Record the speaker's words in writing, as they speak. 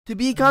To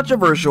be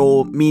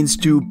controversial means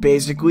to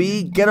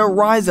basically get a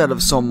rise out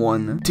of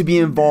someone, to be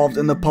involved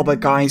in the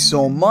public eye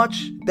so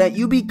much that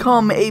you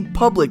become a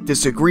public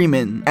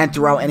disagreement. And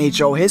throughout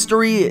NHL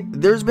history,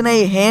 there's been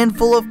a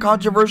handful of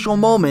controversial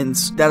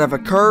moments that have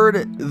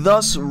occurred,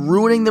 thus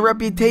ruining the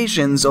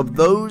reputations of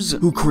those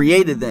who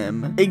created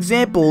them.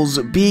 Examples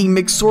being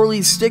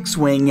McSorley's stick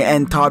swing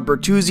and Todd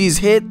Bertuzzi's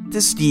hit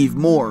to Steve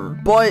Moore.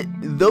 But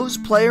those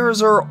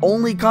players are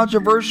only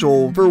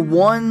controversial for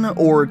one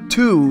or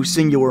two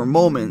singular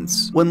moments.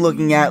 When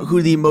looking at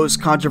who the most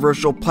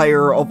controversial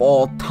player of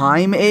all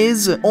time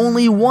is,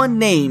 only one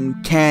name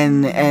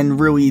can and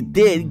really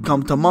did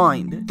come to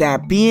mind,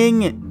 that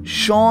being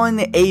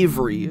Sean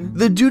Avery.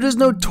 The dude is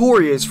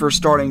notorious for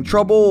starting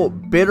trouble,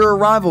 bitter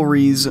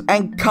rivalries,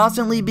 and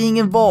constantly being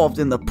involved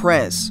in the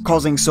press,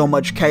 causing so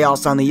much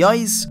chaos on the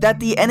ice that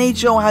the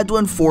NHL had to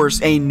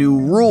enforce a new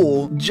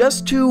rule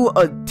just to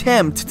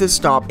attempt to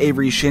stop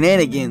Avery's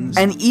shenanigans.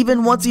 And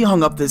even once he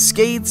hung up the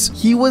skates,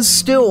 he was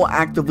still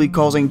actively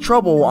causing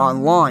trouble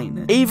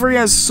online. Avery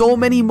has so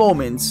many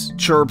moments,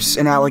 chirps,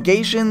 and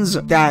allegations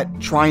that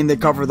trying to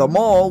cover them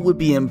all would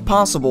be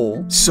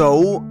impossible.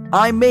 So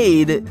I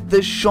made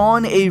the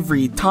Sean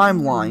Avery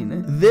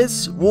timeline.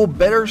 This will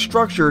better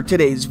structure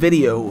today's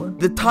video.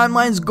 The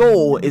timeline's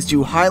goal is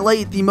to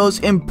highlight the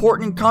most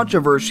important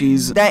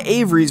controversies that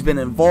Avery's been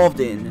involved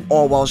in,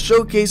 all while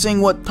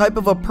showcasing what type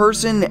of a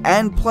person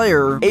and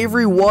player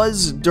Avery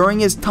was during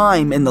his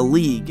time in the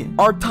league.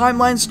 Our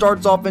timeline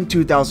starts off in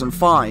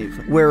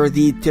 2005, where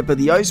the tip of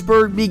the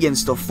iceberg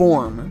begins to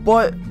form.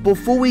 But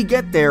before we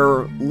get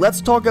there,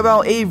 let's talk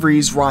about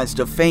Avery's rise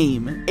to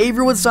fame.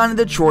 Avery would sign in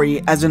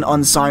Detroit as an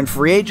unsigned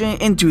free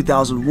agent in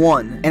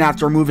 2001, and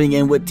after moving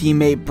in with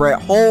teammate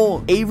Brett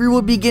Hull, Avery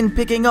would begin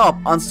picking up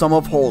on some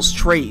of Hull's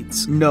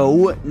traits.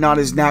 No, not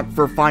his knack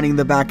for finding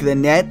the back of the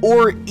net,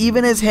 or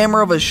even his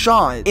hammer of a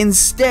shot.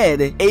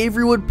 Instead,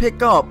 Avery would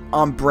pick up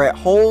on Brett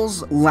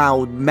Hull's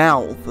loud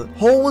mouth.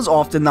 Hull was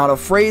often not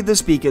afraid to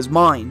speak his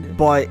mind,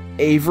 but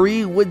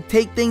Avery would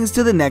take things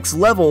to the next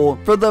level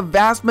for the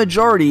vast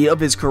majority of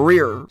his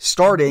career.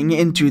 Starting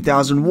in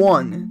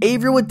 2001,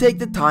 Avery would take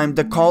the time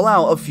to call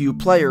out a few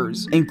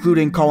players,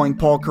 including calling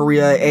Paul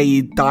Kariya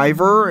a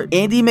diver,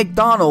 Andy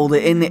McDonald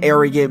an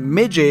arrogant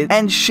midget,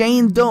 and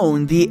Shane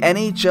Doan the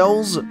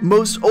NHL's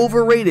most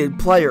overrated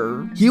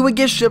player. He would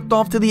get shipped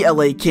off to the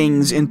LA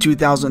Kings in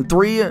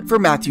 2003 for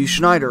Matthew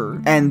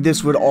Schneider, and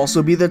this would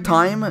also be the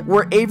time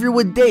where Avery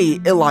would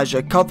date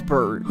Elijah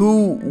Cuthbert,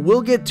 who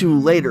we'll get to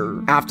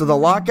later. After the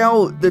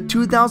lockout, the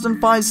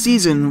 2005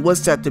 season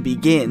was set to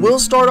begin. We'll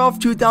start off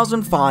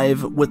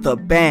 2005 with a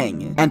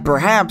bang, and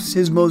perhaps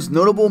his most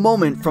notable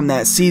moment from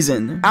that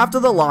season. After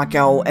the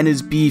lockout and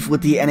his beef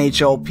with the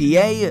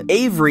NHLPA,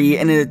 Avery,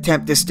 in an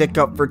attempt to stick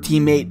up for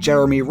teammate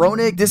Jeremy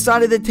Roenick,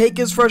 decided to take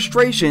his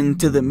frustration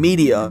to the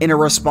media. In a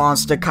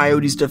response to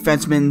Coyotes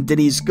defenseman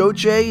Denis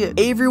Gauthier,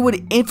 Avery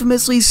would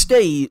infamously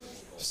state,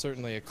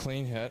 "Certainly a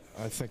clean hit.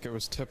 I think it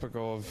was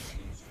typical of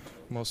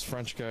most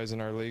French guys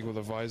in our league with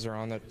a visor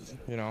on that,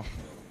 you know,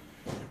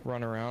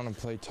 run around and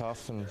play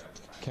tough and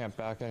can't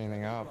back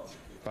anything up.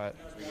 But,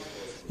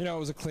 you know, it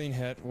was a clean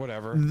hit,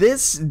 whatever."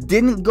 This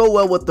didn't go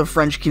well with the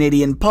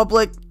French-Canadian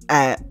public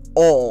at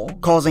all,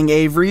 causing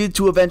Avery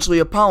to eventually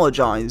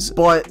apologize.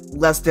 But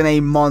less than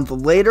a month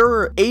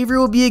later, Avery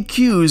would be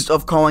accused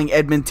of calling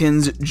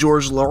Edmonton's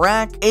Georges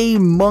Laraque a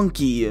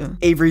monkey.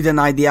 Avery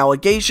denied the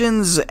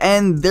allegations,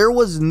 and there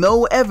was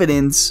no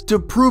evidence to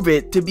prove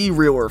it to be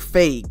real or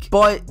fake.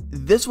 But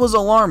this was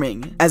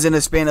alarming, as in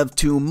a span of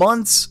 2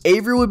 months,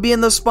 Avery would be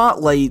in the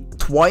spotlight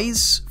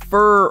twice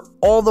for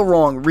all the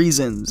wrong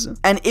reasons,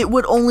 and it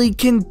would only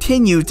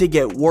continue to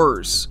get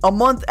worse. A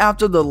month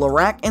after the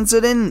Laraque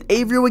incident,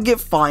 Avery would get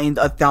fined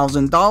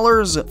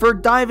 $1,000 for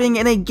diving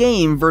in a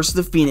game versus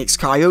the Phoenix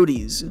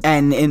Coyotes,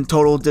 and in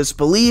total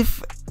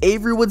disbelief,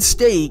 Avery would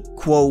state,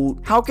 quote,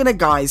 "How can a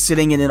guy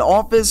sitting in an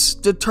office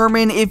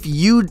determine if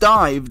you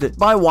dived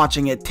by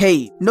watching a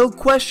tape? No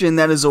question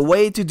that is a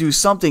way to do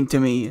something to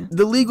me."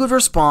 The league would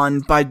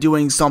respond by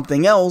doing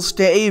something else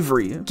to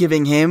Avery,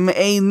 giving him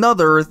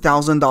another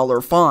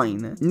 $1,000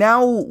 fine.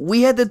 Now,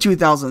 we head to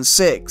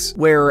 2006,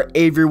 where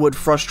Avery would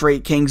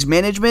frustrate Kings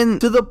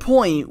management to the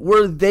point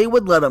where they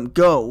would let him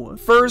go.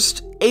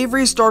 First,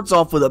 Avery starts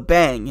off with a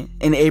bang.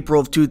 In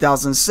April of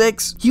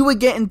 2006, he would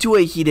get into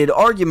a heated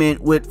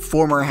argument with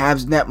former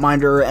Habs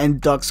netminder and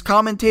Ducks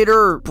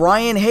commentator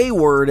Brian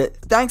Hayward,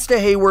 thanks to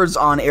Hayward's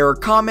on-air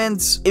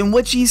comments in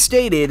which he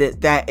stated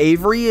that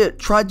Avery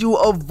tried to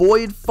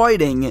avoid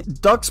fighting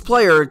Ducks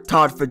player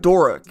Todd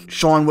Fedoruk.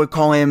 Sean would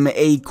call him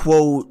a,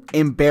 quote,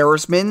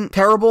 "embarrassment,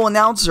 terrible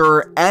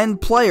announcer,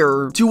 and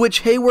player," to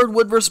which Hayward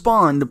would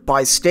respond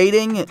by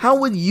stating, "How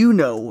would you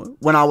know?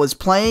 When I was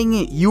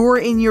playing, you were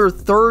in your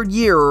 3rd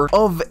year year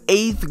of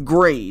 8th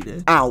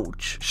grade.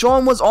 Ouch.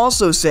 Sean was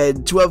also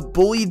said to have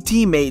bullied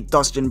teammate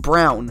Dustin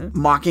Brown,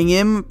 mocking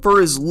him for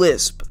his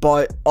lisp,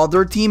 but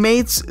other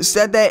teammates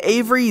said that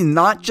Avery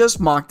not just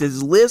mocked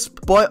his lisp,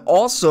 but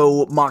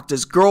also mocked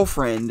his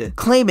girlfriend,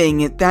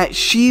 claiming that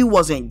she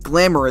wasn't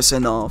glamorous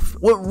enough.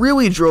 What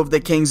really drove the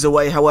Kings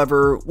away,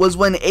 however, was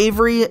when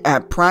Avery,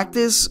 at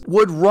practice,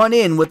 would run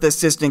in with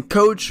assistant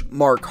coach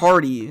Mark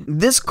Hardy.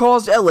 This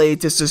caused LA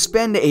to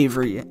suspend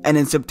Avery, and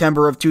in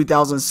September of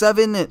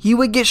 2007, he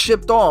would get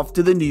shipped off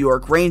to the New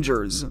York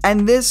Rangers.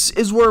 And this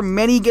is where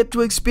many get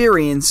to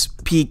experience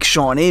peak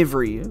Sean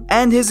Avery,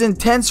 and his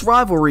intense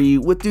rivalry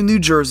with the New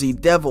Jersey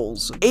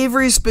Devils.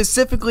 Avery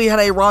specifically had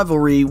a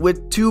rivalry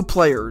with two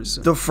players,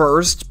 the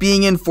first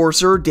being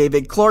enforcer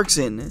David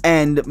Clarkson,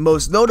 and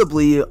most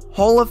notably,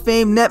 Hall of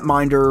Fame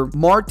netminder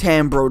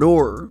Martin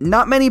Brodeur.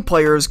 Not many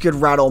players could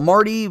rattle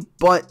Marty,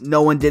 but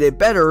no one did it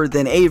better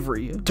than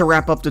Avery. To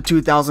wrap up the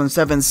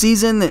 2007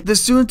 season, the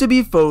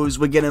soon-to-be foes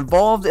would get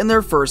involved in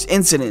their first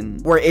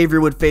incident, where Avery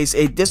would face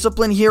a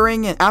discipline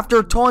hearing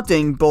after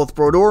taunting both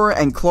Brodeur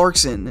and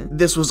Clarkson.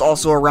 This was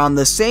also around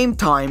the same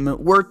time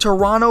where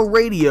Toronto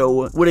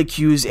radio would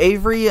accuse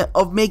Avery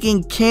of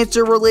making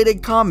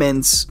cancer-related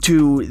comments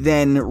to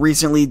then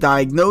recently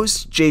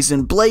diagnosed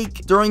Jason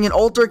Blake during an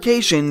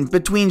altercation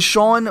between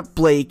Sean,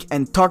 Blake,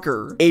 and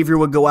Tucker. Avery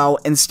would go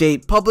out and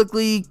state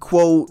publicly,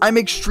 quote, "I'm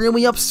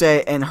extremely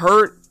upset and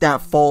hurt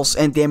that false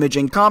and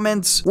damaging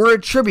comments were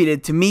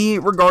attributed to me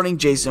regarding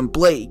Jason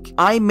Blake.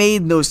 I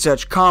made no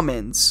such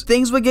comments."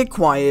 Things would get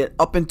quiet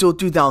up until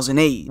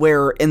 2008,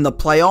 where in the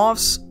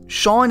playoffs,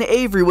 Sean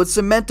Avery would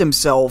cement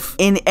himself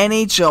in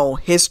NHL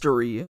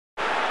history.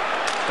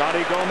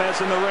 Scotty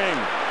Gomez in the ring.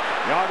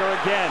 Yager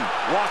again,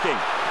 walking,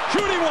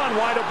 shooting one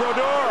wide of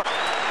Brodeur.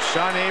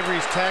 Sean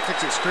Avery's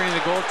tactics at screening the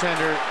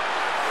goaltender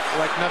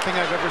like nothing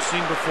I've ever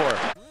seen before.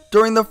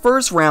 During the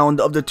first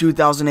round of the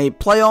 2008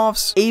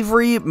 playoffs,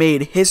 Avery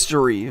made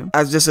history,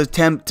 as this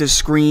attempt to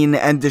screen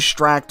and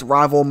distract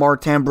rival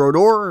Martin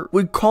Brodeur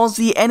would cause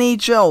the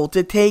NHL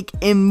to take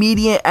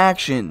immediate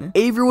action.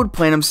 Avery would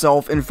plant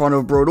himself in front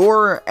of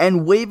Brodeur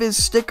and wave his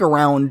stick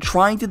around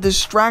trying to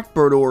distract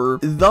Brodeur,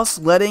 thus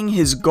letting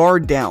his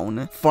guard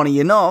down. Funny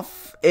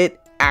enough,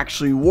 it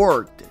actually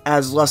worked,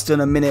 as less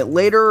than a minute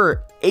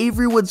later,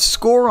 Avery would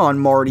score on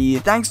Marty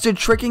thanks to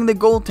tricking the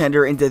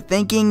goaltender into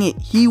thinking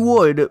he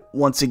would,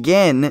 once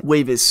again,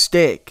 wave his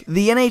stick.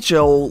 The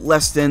NHL,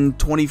 less than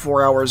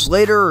 24 hours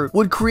later,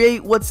 would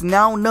create what's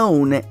now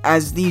known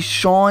as the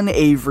Sean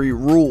Avery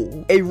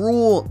Rule. A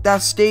rule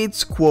that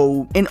states,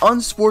 quote, "An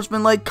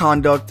unsportsmanlike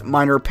conduct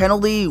minor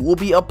penalty will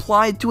be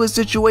applied to a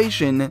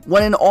situation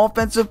when an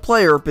offensive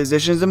player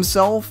positions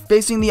himself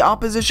facing the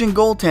opposition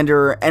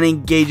goaltender and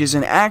engages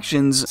in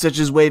actions such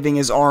as waving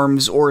his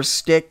arms or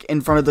stick in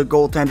front of the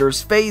goaltender's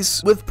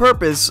face with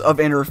purpose of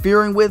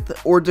interfering with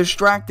or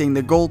distracting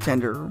the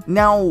goaltender."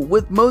 Now,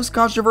 with most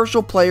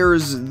controversial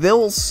players,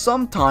 they'll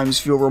sometimes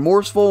feel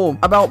remorseful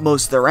about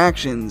most of their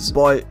actions,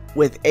 but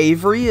with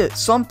Avery,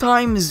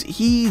 sometimes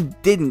he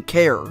didn't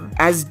care,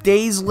 as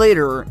days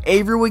later,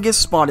 Avery would get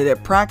spotted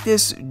at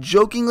practice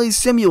jokingly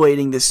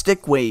simulating the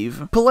stick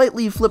wave,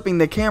 politely flipping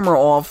the camera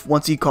off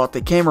once he caught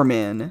the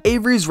cameraman.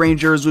 Avery's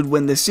Rangers would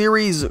win the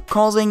series,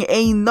 causing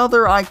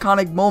another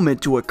iconic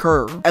moment to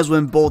occur, as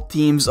when both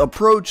teams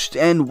approached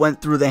and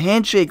went through the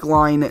handshake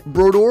line,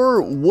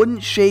 Brodeur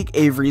wouldn't shake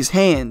Avery's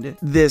hand.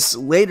 This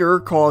later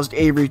caused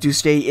Avery to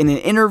state in an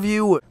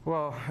interview,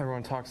 Well,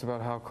 everyone talks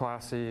about how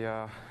classy,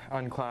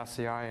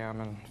 unclassy I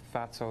am, and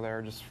Fatso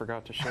there just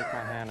forgot to shake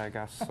my hand, I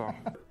guess, so.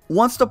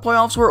 Once the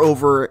playoffs were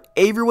over,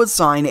 Avery would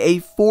sign a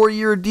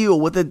 4-year deal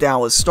with the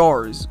Dallas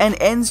Stars, and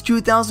ends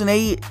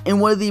 2008 in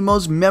one of the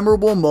most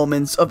memorable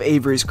moments of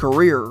Avery's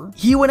career.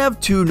 He would have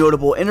two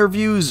notable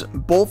interviews,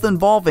 both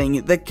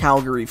involving the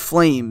Calgary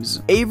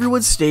Flames. Avery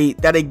would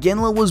state that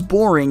Ugonna was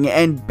boring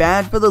and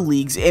bad for the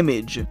league's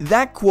image.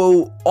 That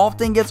quote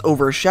often gets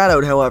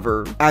overshadowed,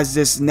 however, as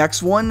this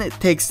next one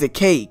takes the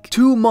cake.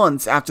 2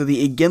 months after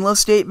the Ugonna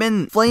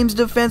statement, Flames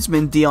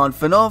defenseman Dion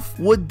Phaneuf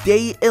would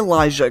date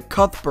Elijah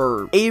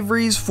Cuthbert,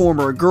 Avery's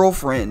former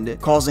girlfriend,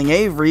 causing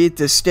Avery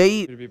to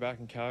state, Good to be back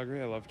in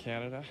Calgary. I love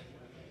Canada.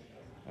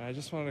 And I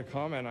just wanted to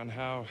comment on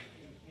how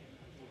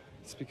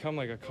it's become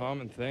like a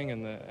common thing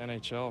in the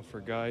NHL for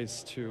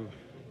guys to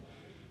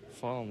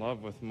fall in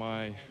love with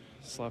my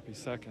sloppy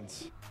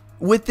seconds.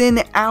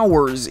 Within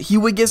hours, he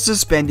would get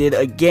suspended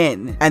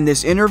again, and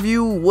this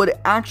interview would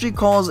actually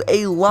cause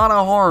a lot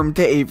of harm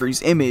to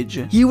Avery's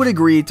image. He would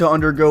agree to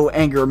undergo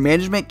anger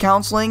management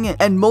counseling,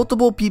 and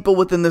multiple people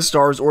within the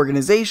Stars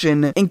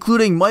organization,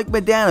 including Mike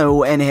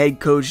Modano and head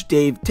coach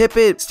Dave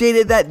Tippett,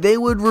 stated that they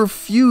would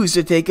refuse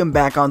to take him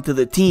back onto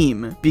the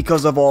team.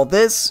 Because of all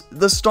this,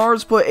 the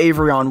Stars put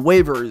Avery on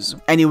waivers,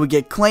 and he would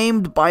get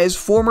claimed by his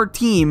former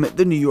team,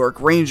 the New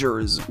York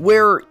Rangers,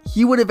 where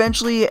he would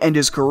eventually end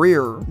his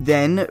career.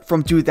 Then,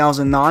 From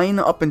 2009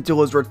 up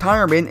until his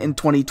retirement in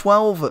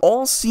 2012,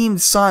 all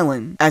seemed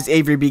silent as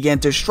Avery began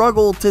to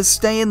struggle to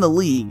stay in the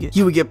league.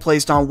 He would get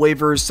placed on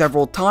waivers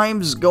several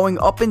times, going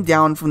up and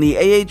down from the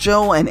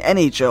AHL and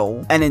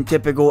NHL, and in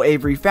typical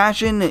Avery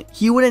fashion,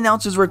 he would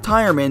announce his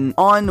retirement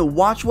on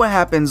Watch What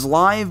Happens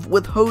Live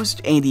with host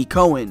Andy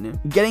Cohen,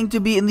 getting to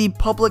be in the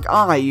public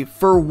eye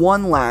for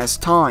one last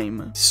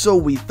time. So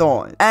we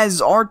thought.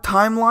 As our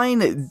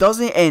timeline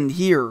doesn't end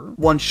here.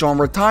 Once Sean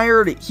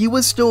retired, he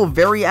was still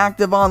very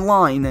active online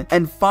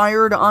and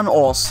fired on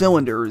all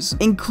cylinders,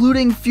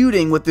 including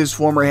feuding with his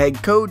former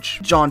head coach,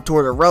 John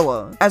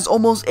Tortorella, as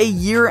almost a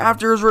year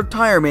after his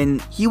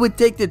retirement, he would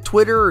take to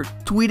Twitter,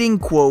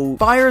 tweeting, quote,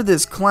 "Fire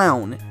this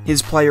clown.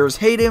 His players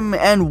hate him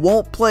and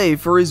won't play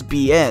for his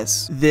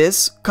BS."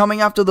 This,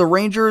 coming after the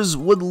Rangers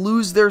would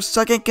lose their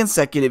second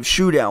consecutive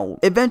shootout.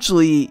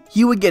 Eventually,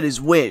 he would get his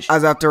wish,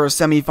 as after a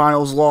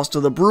semifinals loss to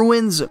the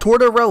Bruins,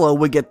 Tortorella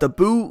would get the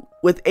boot,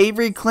 with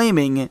Avery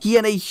claiming he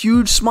had a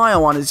huge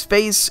smile on his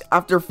face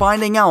after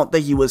finding out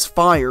that he was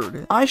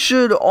fired. I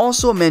should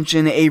also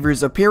mention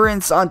Avery's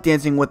appearance on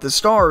Dancing with the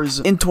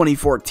Stars in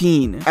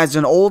 2014, as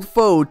an old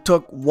foe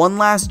took one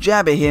last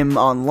jab at him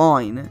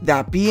online,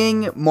 that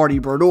being Marty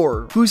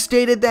Brodeur, who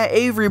stated that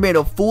Avery made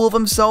a fool of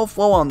himself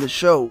while on the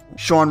show.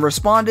 Sean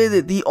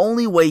responded the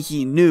only way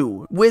he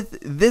knew, with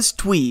this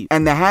tweet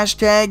and the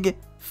hashtag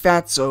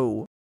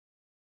Fatso.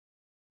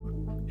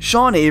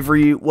 Sean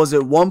Avery was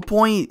at one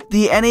point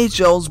the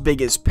NHL's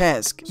biggest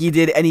pest. He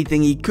did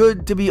anything he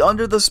could to be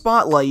under the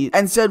spotlight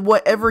and said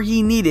whatever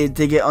he needed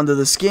to get under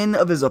the skin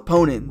of his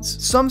opponents.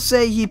 Some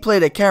say he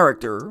played a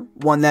character,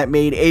 one that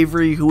made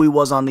Avery who he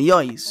was on the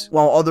ice,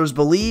 while others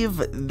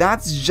believe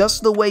that's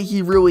just the way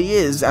he really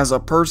is as a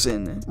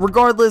person.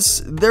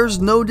 Regardless, there's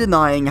no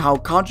denying how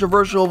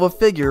controversial of a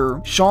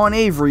figure Sean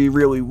Avery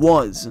really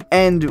was,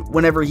 and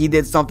whenever he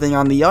did something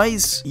on the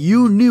ice,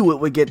 you knew it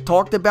would get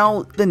talked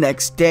about the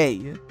next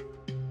day.